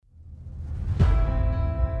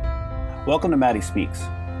Welcome to Maddie Speaks.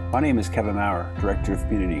 My name is Kevin Maurer, Director of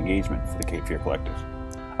Community Engagement for the Cape Fear Collective.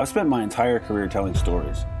 I've spent my entire career telling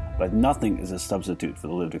stories, but nothing is a substitute for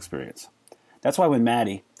the lived experience. That's why when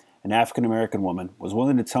Maddie, an African-American woman, was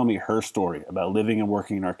willing to tell me her story about living and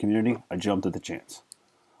working in our community, I jumped at the chance.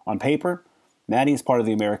 On paper, Maddie is part of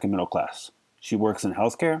the American middle class. She works in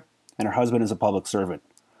healthcare, and her husband is a public servant.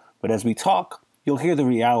 But as we talk, you'll hear the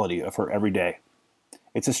reality of her every day.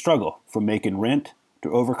 It's a struggle from making rent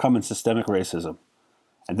to overcoming systemic racism.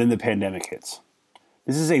 And then the pandemic hits.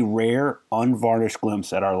 This is a rare, unvarnished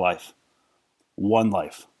glimpse at our life. One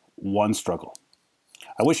life, one struggle.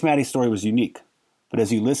 I wish Maddie's story was unique, but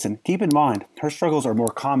as you listen, keep in mind, her struggles are more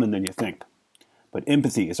common than you think. But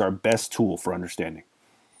empathy is our best tool for understanding.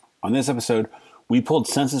 On this episode, we pulled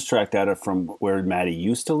census tract data from where Maddie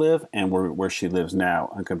used to live and where she lives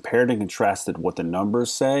now, and compared and contrasted what the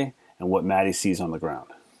numbers say and what Maddie sees on the ground.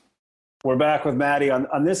 We're back with Maddie.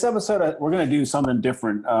 On this episode, we're going to do something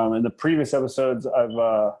different. In the previous episodes,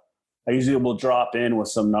 I usually will drop in with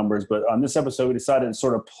some numbers, but on this episode, we decided to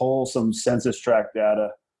sort of pull some census tract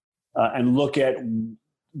data and look at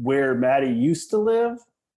where Maddie used to live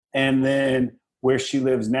and then where she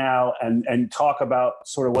lives now, and talk about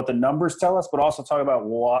sort of what the numbers tell us, but also talk about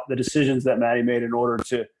what the decisions that Maddie made in order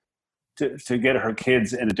to get her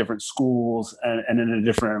kids into different schools and in a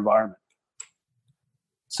different environment.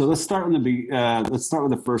 So let's start with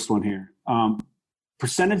the first one here.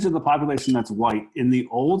 Percentage of the population that's white. In the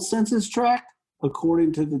old census tract,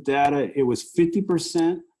 according to the data, it was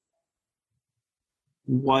 50%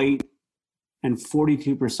 white and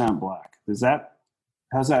 42% black.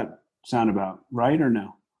 How's that sound about right or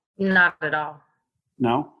no? Not at all.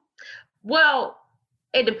 No? Well,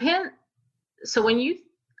 it depends. So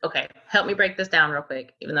help me break this down real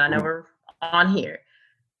quick, even though I know we're on here.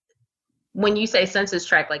 When you say census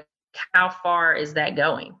tract, like how far is that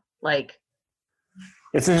going? Like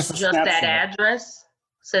it's just that address?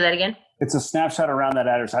 Say that again? It's a snapshot around that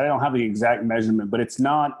address. I don't have the exact measurement, but it's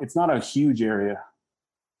not a huge area.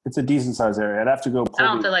 It's a decent sized area. I'd have to go pull. I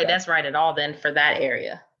don't feel like that's right at all then for that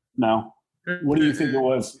area. No. Mm-hmm. What do you think it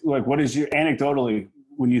was? Like, what is your anecdotally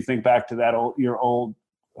when you think back to your old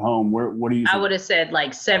home? What do you think? I would have said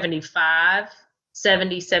like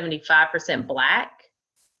 75% black.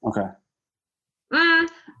 Okay.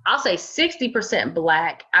 I'll say 60%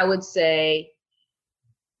 black. I would say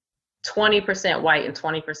 20% white and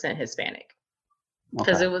 20% Hispanic,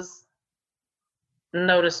 because it was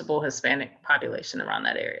noticeable Hispanic population around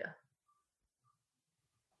that area.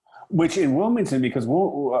 Which in Wilmington, because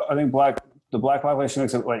I think the black population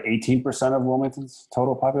makes up 18% of Wilmington's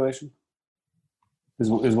total population. Is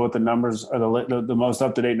what the numbers are, the most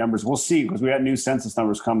up to date numbers. We'll see, because we got new census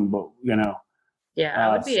numbers coming, but Yeah,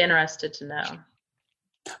 I would be interested to know.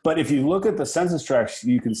 But if you look at the census tracts,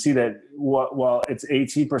 you can see that while it's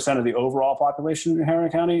 18% of the overall population in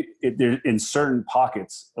Harriman County, in certain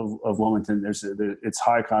pockets of Wilmington, it's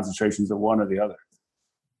high concentrations of one or the other.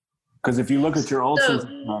 Because if you look at your old census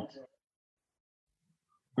tract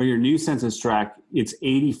or your new census tract, it's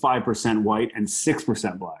 85% white and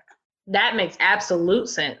 6% black. That makes absolute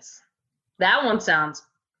sense. That one sounds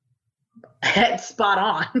spot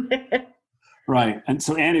on. Right. And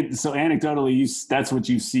so anecdotally, that's what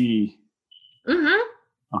you see. Mm-hmm.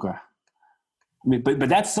 Okay. I mean, but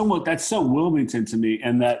that's so Wilmington to me,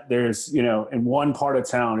 and that there's, in one part of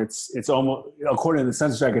town, it's almost, according to the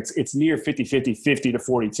census tract, it's near 50-50, 50 to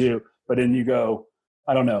 42. But then you go,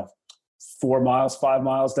 I don't know, 5 miles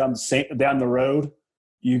down the road,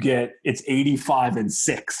 you get, it's 85 and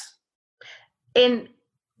 6. And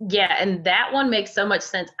that one makes so much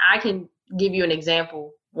sense. I can give you an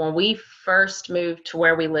example. When we first moved to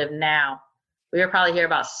where we live now, we were probably here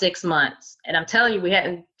about 6 months. And I'm telling you, we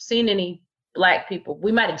hadn't seen any black people.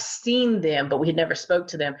 We might have seen them, but we had never spoke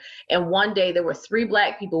to them. And one day there were 3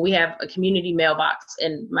 black people. We have a community mailbox,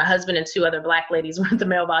 and my husband and 2 other black ladies were at the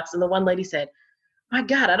mailbox. And the one lady said, "My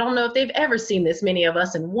God, I don't know if they've ever seen this many of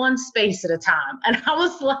us in one space at a time." And I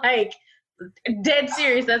was like, dead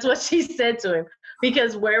serious. That's what she said to him,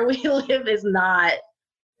 because where we live is not,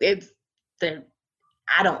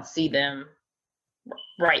 I don't see them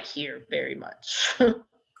right here very much.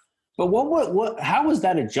 But how was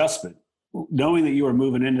that adjustment? Knowing that you were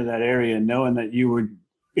moving into that area and knowing that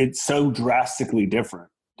it's so drastically different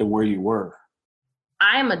than where you were.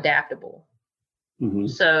 I am adaptable. Mm-hmm.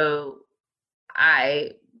 So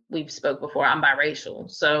we've spoke before, I'm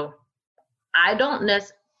biracial. So I don't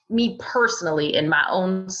me personally, in my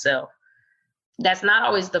own self, that's not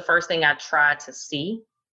always the first thing I try to see,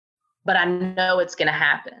 but I know it's going to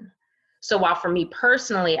happen. So while for me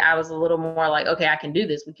personally, I was a little more like, okay, I can do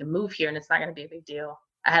this. We can move here and it's not going to be a big deal.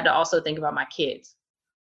 I had to also think about my kids,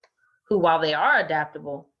 who, while they are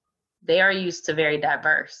adaptable, they are used to very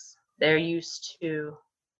diverse. They're used to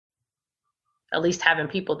at least having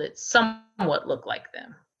people that somewhat look like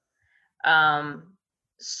them.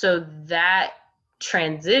 So that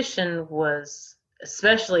transition was,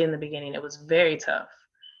 especially in the beginning, it was very tough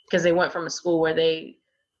because they went from a school where they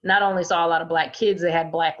not only saw a lot of Black kids, they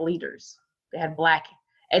had Black leaders, they had Black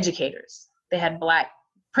educators, they had Black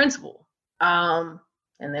principal. And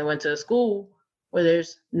they went to a school where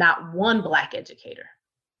there's not one Black educator.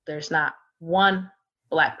 There's not one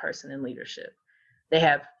Black person in leadership. They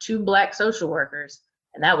have 2 Black social workers,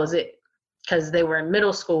 and that was it, because they were in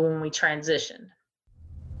middle school when we transitioned.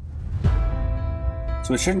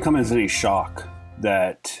 So it shouldn't come as any shock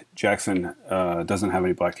that Jackson doesn't have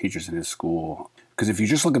any Black teachers in his school. Because if you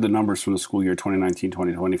just look at the numbers from the school year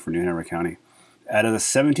 2019-2020 for New Hanover County, out of the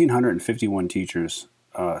 1,751 teachers,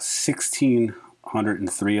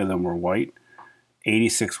 1,603 of them were white,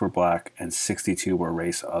 86 were Black, and 62 were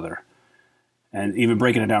race other. And even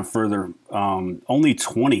breaking it down further, only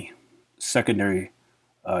 20 secondary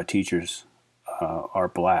teachers are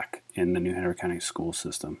Black in the New Hanover County school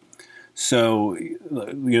system. So,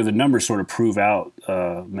 the numbers sort of prove out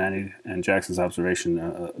Maddie and Jackson's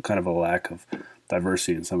observation, kind of a lack of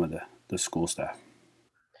diversity in some of the school staff.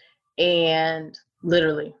 And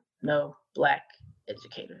literally no Black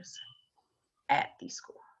educators at the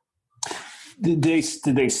school. Did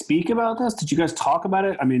they speak about this? Did you guys talk about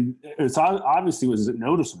it? I mean, it's obviously, was it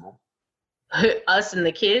noticeable? Us and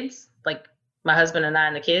the kids, like my husband and I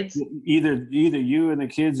and the kids. Either you and the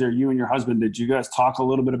kids, or you and your husband. Did you guys talk a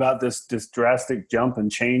little bit about this drastic jump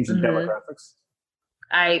and change in demographics?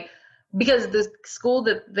 Because the school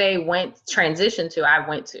that they transitioned to, I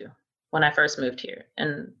went to when I first moved here.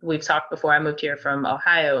 And we've talked before, I moved here from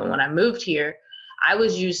Ohio. And when I moved here, I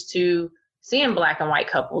was used to seeing Black and white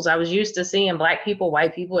couples. I was used to seeing Black people,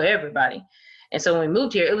 white people, everybody. And so when we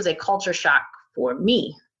moved here, it was a culture shock for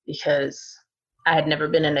me because I had never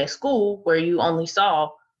been in a school where you only saw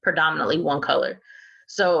predominantly one color.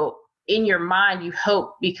 So in your mind, you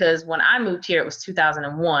hope, because when I moved here, it was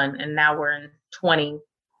 2001, and now we're in when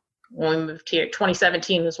we moved here,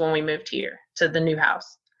 2017 was when we moved here to the new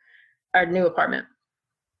house, our new apartment.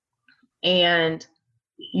 And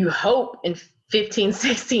you hope in 15,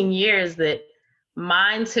 16 years that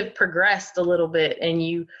minds have progressed a little bit, and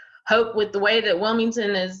you hope with the way that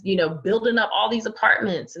Wilmington is, building up all these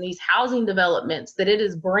apartments and these housing developments, that it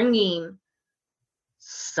is bringing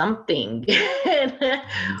something.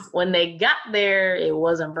 When they got there, it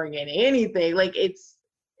wasn't bringing anything. Like, it's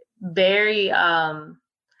very, and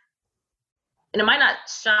it might not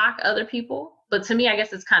shock other people, but to me, I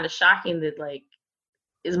guess it's kind of shocking that, like,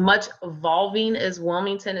 as much evolving as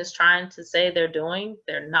Wilmington is trying to say they're doing,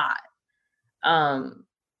 they're not.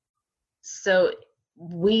 So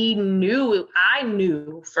I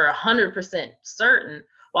knew for 100% certain,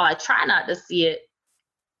 while I try not to see it,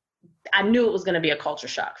 I knew it was going to be a culture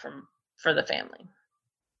shock for the family.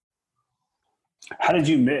 How did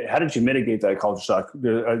you mitigate that culture shock?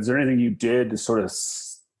 Is there anything you did to sort of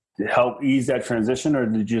help ease that transition, or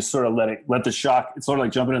did you just sort of let the shock? It's sort of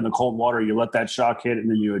like jumping in the cold water. You let that shock hit and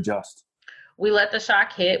then you adjust. We let the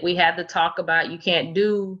shock hit. We had to talk about, you can't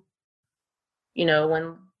do,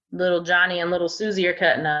 when little Johnny and little Susie are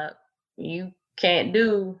cutting up, you can't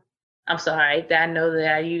do, I'm sorry, I know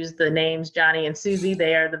that I use the names Johnny and Susie.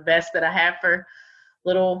 They are the best that I have for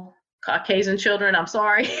little Caucasian children. I'm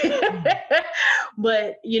sorry.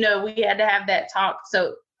 But, we had to have that talk.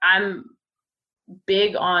 So I'm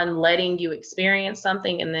big on letting you experience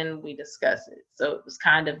something and then we discuss it. So it was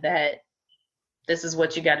kind of that, this is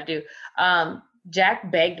what you got to do.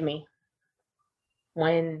 Jack begged me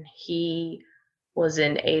when he was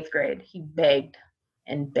in 8th grade. He begged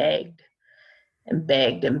and begged and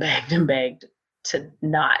begged and begged and begged to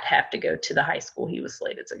not have to go to the high school he was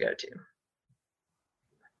slated to go to.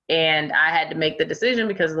 And I had to make the decision,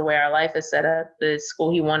 because of the way our life is set up, the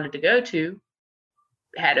school he wanted to go to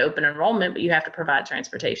had open enrollment, but you have to provide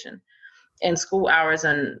transportation. And school hours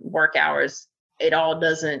and work hours, it all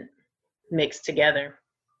doesn't mix together.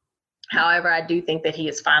 However, I do think that he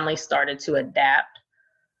has finally started to adapt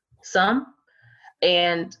some.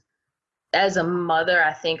 And as a mother,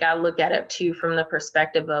 I think I look at it too from the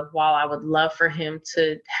perspective of, while I would love for him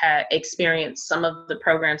to experience some of the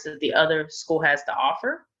programs that the other school has to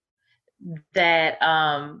offer, that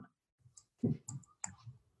I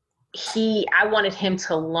wanted him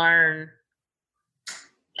to learn,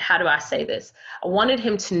 how do I say this? I wanted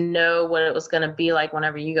him to know what it was going to be like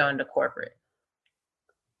whenever you go into corporate.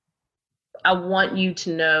 I want you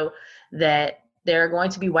to know that there are going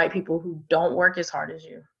to be white people who don't work as hard as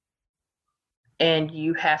you. And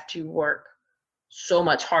you have to work so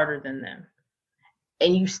much harder than them.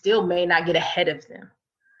 And you still may not get ahead of them.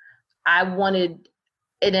 I wanted,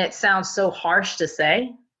 and it sounds so harsh to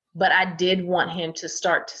say, but I did want him to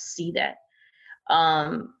start to see that.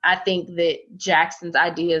 I think that Jackson's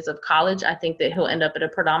ideas of college, I think that he'll end up at a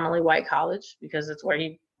predominantly white college because it's what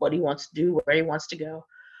he wants to do, where he wants to go.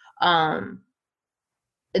 And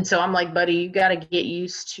so I'm like, buddy, you got to get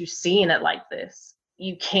used to seeing it like this.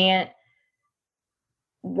 You can't,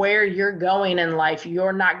 where you're going in life,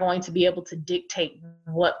 you're not going to be able to dictate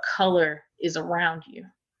what color is around you.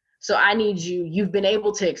 So I need you've been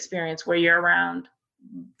able to experience where you're around,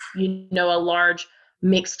 a large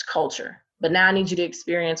mixed culture. But now I need you to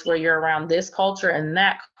experience where you're around this culture and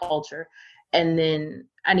that culture. And then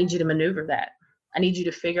I need you to maneuver that. I need you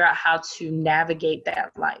to figure out how to navigate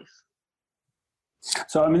that life.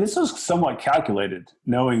 So, I mean, this was somewhat calculated,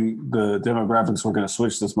 knowing the demographics were going to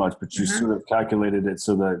switch this much, but you sort of calculated it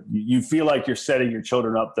so that you feel like you're setting your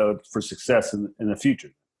children up, though, for success in the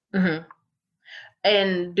future. Mm-hmm.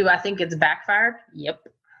 And do I think it's backfired? Yep.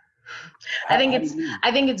 I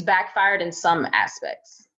think it's backfired in some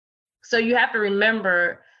aspects. So you have to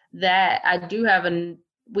remember that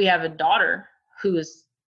we have a daughter who is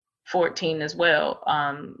 14 as well,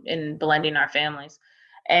 in blending our families.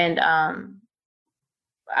 And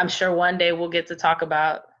I'm sure one day we'll get to talk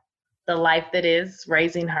about the life that is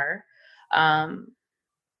raising her.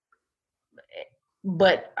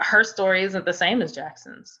 But her story isn't the same as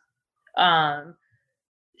Jackson's.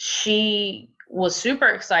 She was super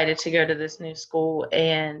excited to go to this new school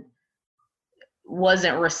and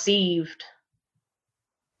wasn't received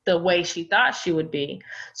the way she thought she would be.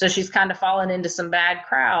 So she's kind of fallen into some bad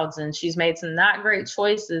crowds and she's made some not great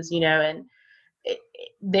choices, and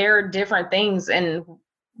there are different things. And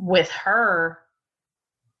with her,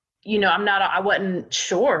 I wasn't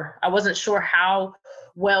sure how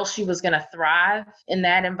well she was going to thrive in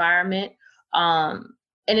that environment.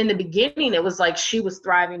 And in the beginning, it was like she was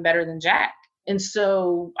thriving better than Jack. And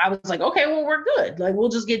so I was like, okay, well, we're good. Like, we'll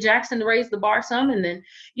just get Jackson to raise the bar some. And then,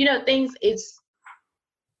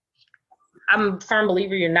 I'm a firm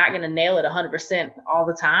believer you're not going to nail it 100% all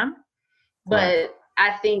the time. But right.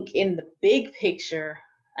 I think in the big picture,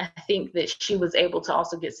 I think that she was able to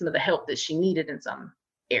also get some of the help that she needed in some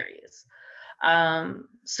areas.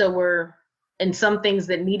 So and some things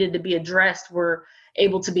that needed to be addressed were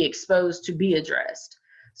able to be exposed to be addressed.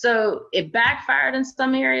 So it backfired in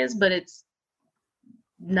some areas, but it's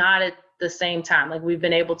not at the same time. Like, we've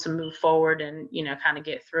been able to move forward and, kind of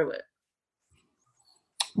get through it.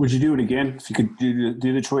 Would you do it again? If you could do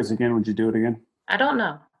the choice again, would you do it again? I don't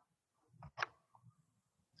know.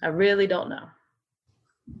 I really don't know.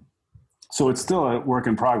 So it's still a work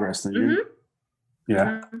in progress then. Mm-hmm. Yeah.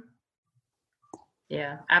 Mm-hmm.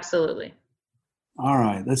 Yeah, absolutely. All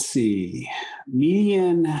right. Let's see.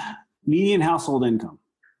 Median household income.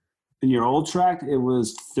 In your old tract, it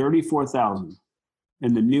was $34,000.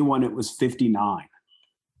 In the new one, it was $59,000.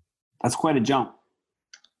 That's quite a jump.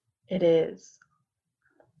 It is.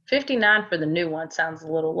 $59,000 for the new one sounds a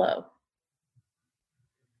little low.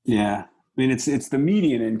 Yeah. I mean, it's the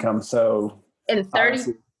median income, so. And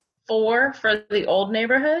 $34,000 for the old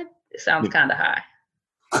neighborhood, it sounds kind of high.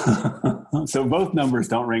 So both numbers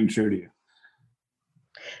don't ring true to you.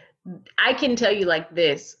 I can tell you like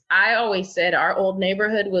this. I always said our old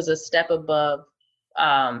neighborhood was a step above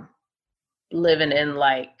living in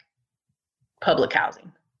like public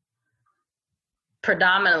housing.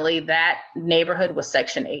 Predominantly, that neighborhood was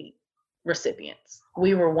Section 8 recipients.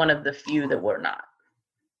 We were one of the few that were not.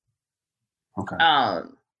 Okay.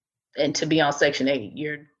 And to be on Section 8,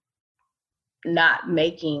 you're not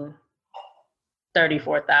making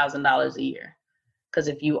 $34,000 a year. Because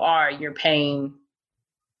if you are, you're paying,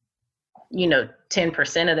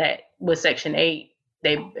 10% of that with Section 8.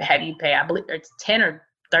 They have you pay, I believe it's 10 or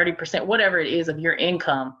 30%, whatever it is of your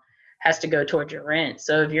income has to go towards your rent.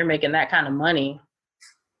 So if you're making that kind of money,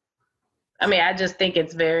 I mean, I just think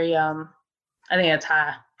it's very, I think it's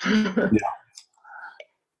high. Yeah.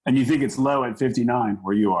 And you think it's low at 59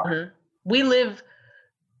 where you are? Mm-hmm.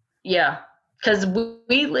 Because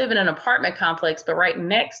we live in an apartment complex, but right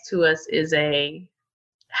next to us is a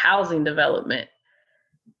housing development.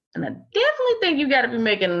 And I definitely think you got to be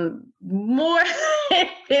making more than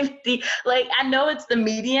 50. Like, I know it's the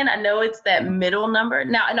median. I know it's that middle number.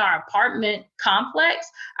 Now, in our apartment complex,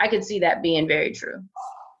 I could see that being very true.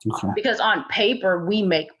 Okay. Because on paper, we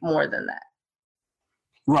make more than that.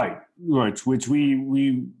 Right. Which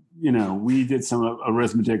we we did some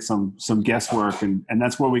arithmetic, some guesswork, and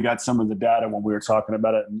that's where we got some of the data when we were talking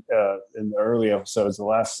about it in the early episodes, the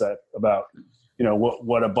last set, about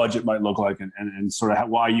what a budget might look like, and sort of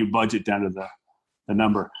why you budget down to the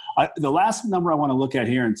number. The last number I want to look at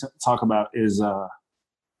here and talk about is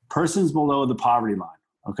persons below the poverty line.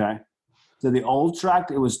 Okay, so the old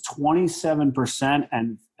tract, it was 27%,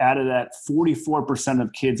 and out of that, 44%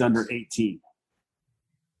 of kids under 18.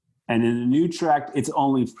 And in the new tract, it's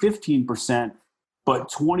only 15%, but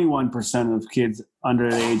 21% of kids under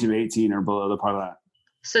the age of 18 are below the poverty line.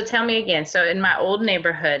 So tell me again. So in my old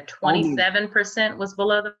neighborhood, 27% was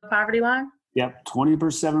below the poverty line? Yep,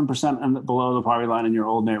 27% below the poverty line in your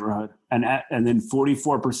old neighborhood. And then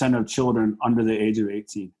 44% of children under the age of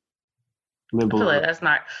 18 live below. I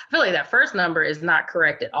feel like that first number is not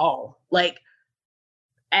correct at all. Like,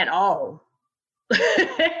 at all.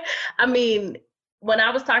 I mean, when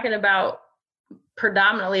I was talking about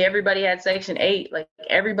predominantly everybody had Section 8, like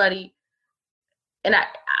everybody, and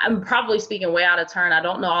I'm probably speaking way out of turn. I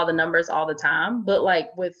don't know all the numbers all the time, but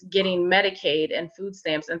like with getting Medicaid and food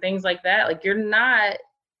stamps and things like that, like you're not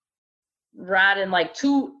riding like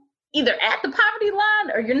either at the poverty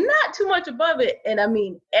line or you're not too much above it. And I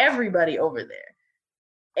mean, everybody over there,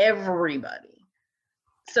 everybody.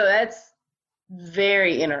 So that's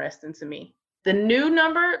very interesting to me. The new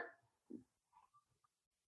neighborhood,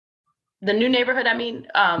 I mean,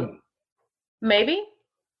 maybe.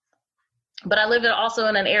 But I live also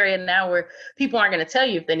in an area now where people aren't going to tell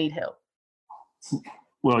you if they need help.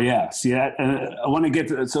 Well, yeah. See, I want to get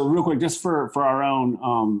to, so real quick, just for our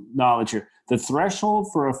own knowledge here, the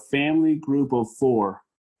threshold for a family group of 4,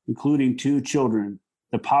 including 2 children,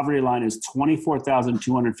 the poverty line is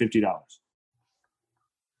 $24,250.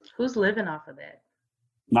 Who's living off of that?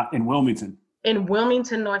 Not in Wilmington. In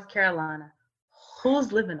Wilmington, North Carolina.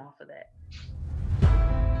 Who's living off of that?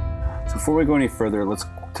 So before we go any further, let's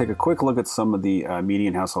take a quick look at some of the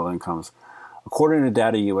median household incomes. According to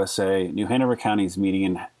Data USA, New Hanover County's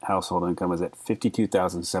median household income is at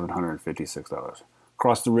 $52,756.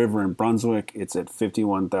 Across the river in Brunswick, it's at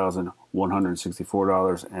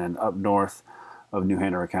 $51,164, and up north of New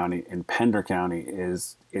Hanover County in Pender County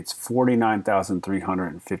it's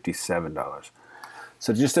 $49,357.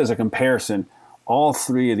 So just as a comparison, all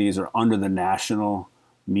 3 of these are under the national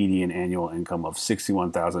median annual income of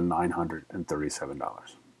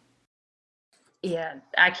 $61,937. Yeah,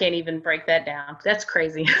 I can't even break that down. That's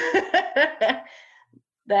crazy.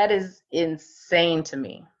 That is insane to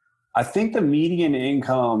me. I think the median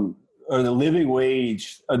income or the living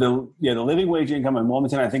wage, the living wage income in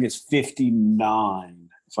Wilmington, I think is 59,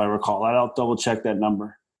 if I recall. I'll double check that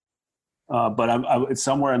number. But it's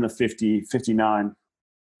somewhere in the 59.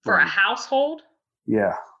 For a household?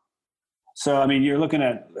 Yeah. So, I mean, you're looking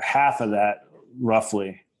at half of that,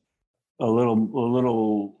 roughly. A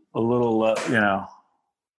little,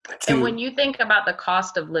 And when you think about the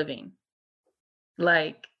cost of living,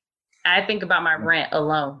 like, I think about my rent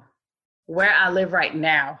alone, where I live right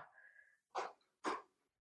now.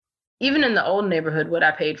 Even in the old neighborhood, what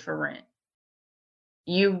I paid for rent,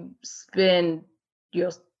 you spend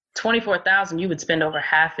 $24,000, you would spend over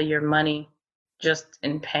half of your money just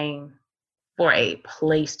in paying for a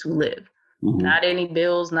place to live. Mm-hmm. Not any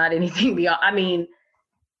bills, not anything beyond. I mean,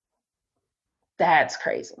 that's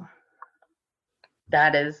crazy.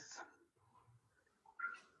 That is.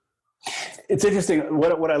 It's interesting.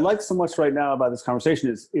 What I like so much right now about this conversation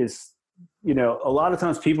is, a lot of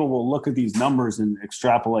times people will look at these numbers and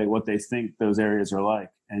extrapolate what they think those areas are like.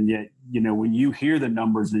 And yet, when you hear the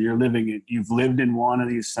numbers and you've lived in one of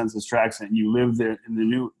these census tracts and you live there in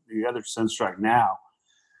the other census tract now,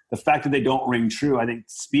 the fact that they don't ring true, I think,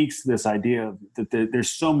 speaks to this idea that there's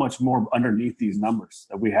so much more underneath these numbers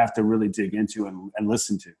that we have to really dig into and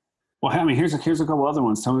listen to. Well, I mean, here's a couple other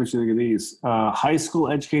ones. Tell me what you think of these. High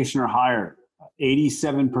school education or higher,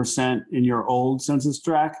 87% in your old census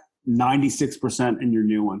tract, 96% in your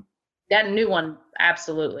new one. That new one,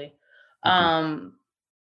 absolutely. Okay.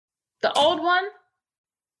 The old one,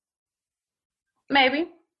 maybe.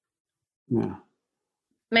 Yeah.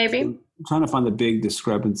 Maybe. I'm trying to find the big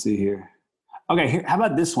discrepancy here. Okay, how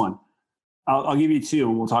about this one? I'll give you 2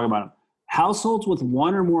 and we'll talk about them. Households with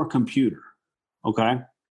 1 or more computer, okay?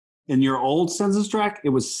 In your old census tract, it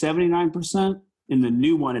was 79%. In the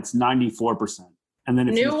new one, it's 94%. And then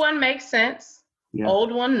new one makes sense. Yeah.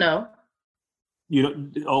 Old one, no.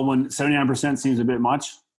 Old one, 79% seems a bit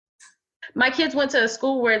much. My kids went to a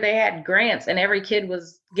school where they had grants and every kid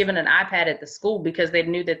was given an iPad at the school because they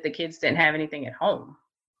knew that the kids didn't have anything at home.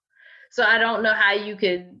 So I don't know how you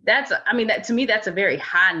could, to me, that's a very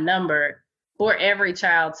high number for every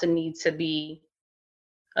child to need to be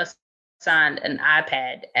assigned an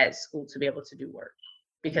iPad at school to be able to do work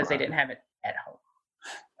because they didn't have it at home.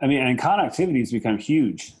 I mean, and connectivity has become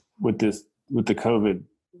huge with the COVID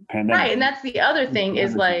pandemic. Right. And that's the other thing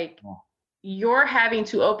is like, you're having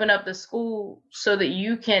to open up the school so that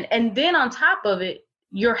you can, and then on top of it,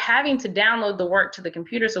 you're having to download the work to the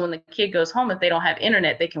computer. So when the kid goes home, if they don't have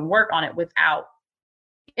internet, they can work on it without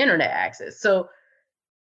internet access. So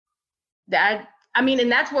that, I mean,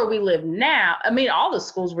 and that's where we live now. I mean, all the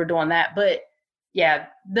schools were doing that, but yeah,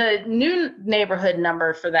 the new neighborhood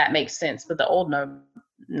number for that makes sense, but the old number,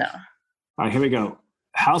 no. All right, here we go.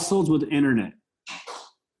 Households with internet.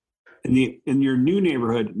 In your new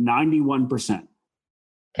neighborhood, 91%.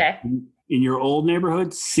 Okay. In your old neighborhood,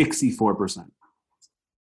 64%.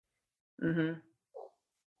 Mm-hmm.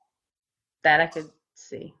 That I could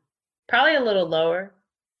see. Probably a little lower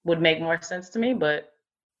would make more sense to me, but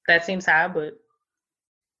that seems high, but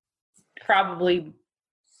probably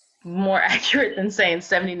more accurate than saying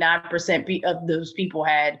 79% of those people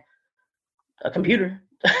had a computer.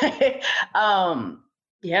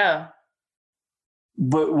 Yeah.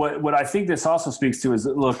 But what I think this also speaks to is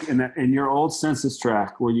that, look, in your old census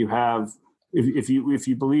tract where you have, if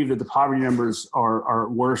you believe that the poverty numbers are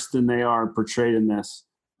worse than they are portrayed in this,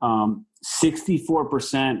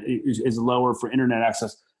 64% is lower for internet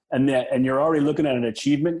access, and you're already looking at an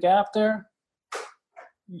achievement gap there.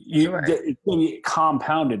 Sure. It's going to be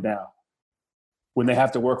compounded now when they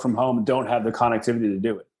have to work from home and don't have the connectivity to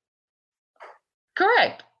do it.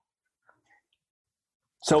 Correct.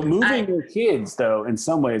 So moving your kids, though, in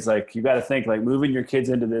some ways, like you got to think, like moving your kids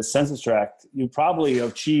into this census tract, you probably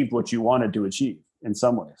achieved what you wanted to achieve in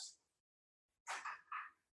some ways.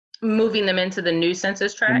 Moving them into the new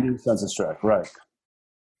census tract? The new census tract, right.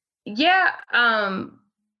 Yeah.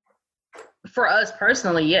 For us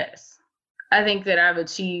personally, yes. I think that I've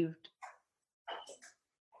achieved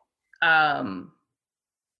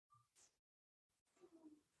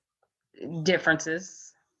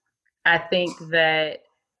differences. I think that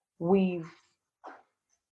we've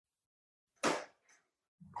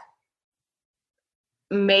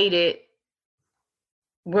made it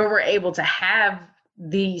where we're able to have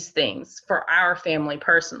these things for our family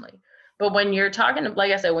personally. But when you're talking,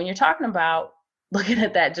 like I said, when you're talking about looking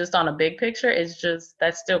at that just on a big picture, it's just,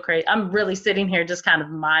 that's still crazy. I'm really sitting here just kind of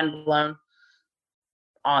mind blown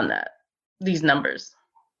on these numbers.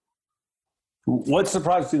 What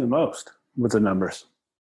surprised you the most with the numbers?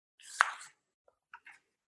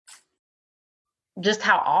 Just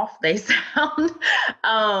how off they sound.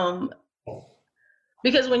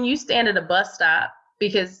 Because when you stand at a bus stop,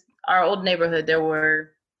 because our old neighborhood, there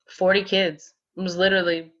were 40 kids. It was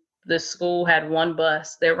literally, the school had one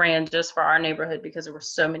bus that ran just for our neighborhood because there were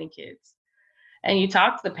so many kids. And you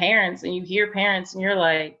talk to the parents and you hear parents and you're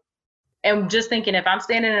like, and just thinking, if I'm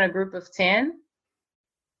standing in a group of 10,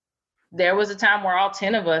 there was a time where all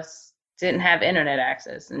 10 of us didn't have internet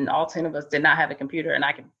access and all 10 of us did not have a computer. And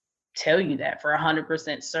I can tell you that for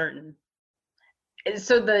 100% certain. And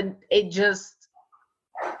so the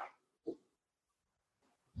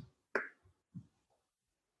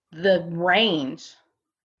range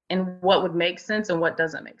and what would make sense and what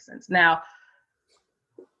doesn't make sense. Now,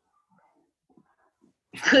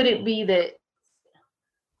 could it be that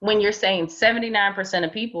when you're saying 79%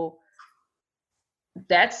 of people,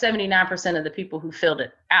 that's 79% of the people who filled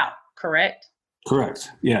it out, correct? Correct.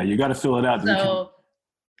 Yeah, you got to fill it out. So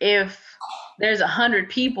if there's 100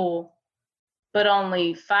 people, but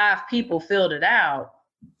only 5 people filled it out,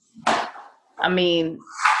 I mean,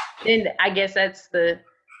 then I guess that's the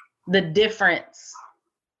difference.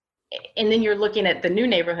 And then you're looking at the new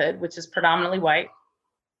neighborhood, which is predominantly white.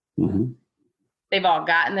 Mm-hmm. They've all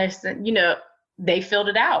gotten their, they filled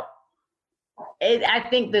it out. I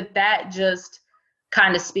think that just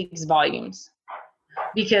kind of speaks volumes,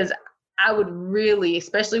 because I would really,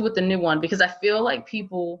 especially with the new one, because I feel like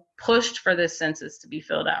people pushed for this census to be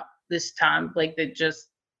filled out this time, like the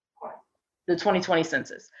 2020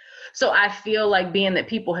 census. So I feel like, being that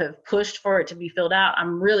people have pushed for it to be filled out,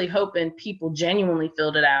 I'm really hoping people genuinely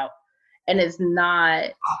filled it out and it's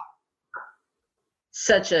not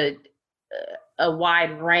such a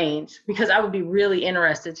wide range, because I would be really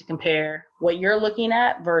interested to compare what you're looking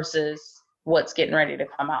at versus what's getting ready to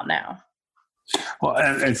come out now. Well,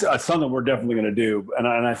 and it's something we're definitely going to do. And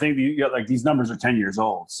I think like these numbers are 10 years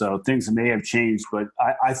old, so things may have changed, but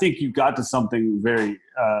I think you got to something very,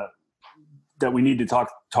 that we need to talk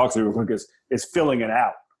through real quick is filling it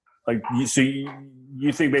out. Like, you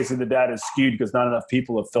think basically the data is skewed because not enough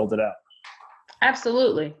people have filled it out.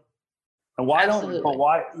 Absolutely. And why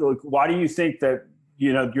do you think that,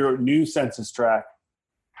 your new census tract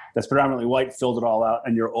that's predominantly white filled it all out,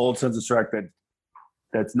 and your old census tract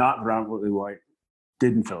that's not predominantly white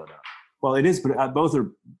didn't fill it out. Well, it is, but both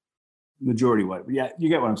are majority white. But yeah, you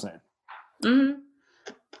get what I'm saying. Mm-hmm.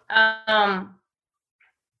 I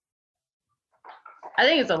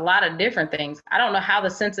think it's a lot of different things. I don't know how the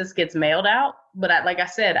census gets mailed out, but like I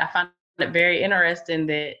said, I find it very interesting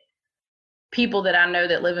that people that I know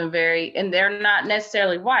that live in and they're not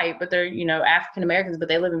necessarily white, but they're, African Americans, but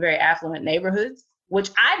they live in very affluent neighborhoods,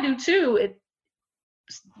 which I do too.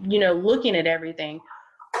 Looking at everything,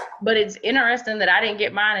 but it's interesting that I didn't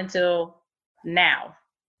get mine until now.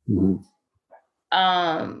 Mm-hmm.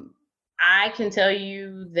 I can tell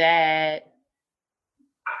you that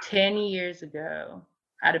 10 years ago,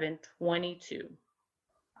 I'd have been 22.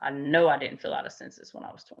 I know I didn't fill out a census when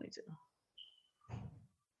I was 22.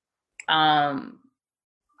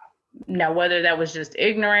 Now, whether that was just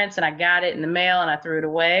ignorance and I got it in the mail and I threw it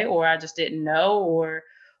away, or I just didn't know, or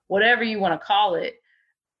whatever you want to call it,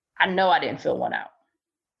 I know I didn't fill one out.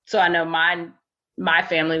 So I know my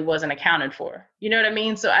family wasn't accounted for. You know what I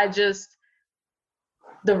mean? So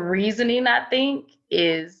the reasoning, I think,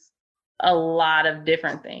 is a lot of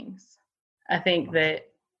different things. I think that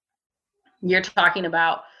you're talking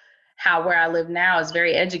about how where I live now is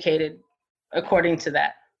very educated according to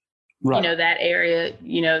that. Right. That area,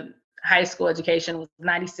 high school education was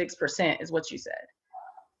 96% is what you said.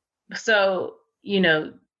 So,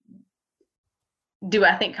 do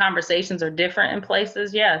I think conversations are different in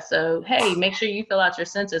places? Yeah. So, hey, make sure you fill out your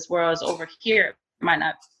census, whereas over here,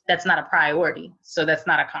 that's not a priority. So that's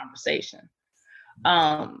not a conversation.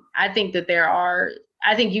 I think that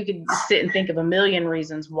I think you could sit and think of a million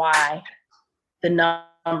reasons why the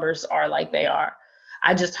numbers are like they are.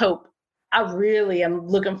 I just hope, I really am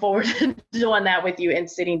looking forward to doing that with you and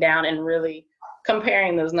sitting down and really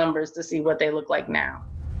comparing those numbers to see what they look like now.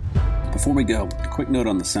 Before we go, a quick note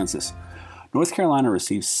on the census. North Carolina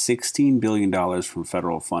receives $16 billion from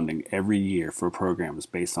federal funding every year for programs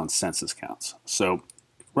based on census counts. So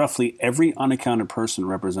roughly every unaccounted person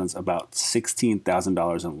represents about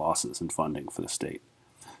 $16,000 in losses in funding for the state.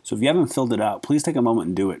 So if you haven't filled it out, please take a moment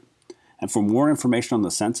and do it. And for more information on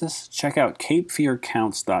the census, check out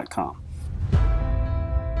capefearcounts.com.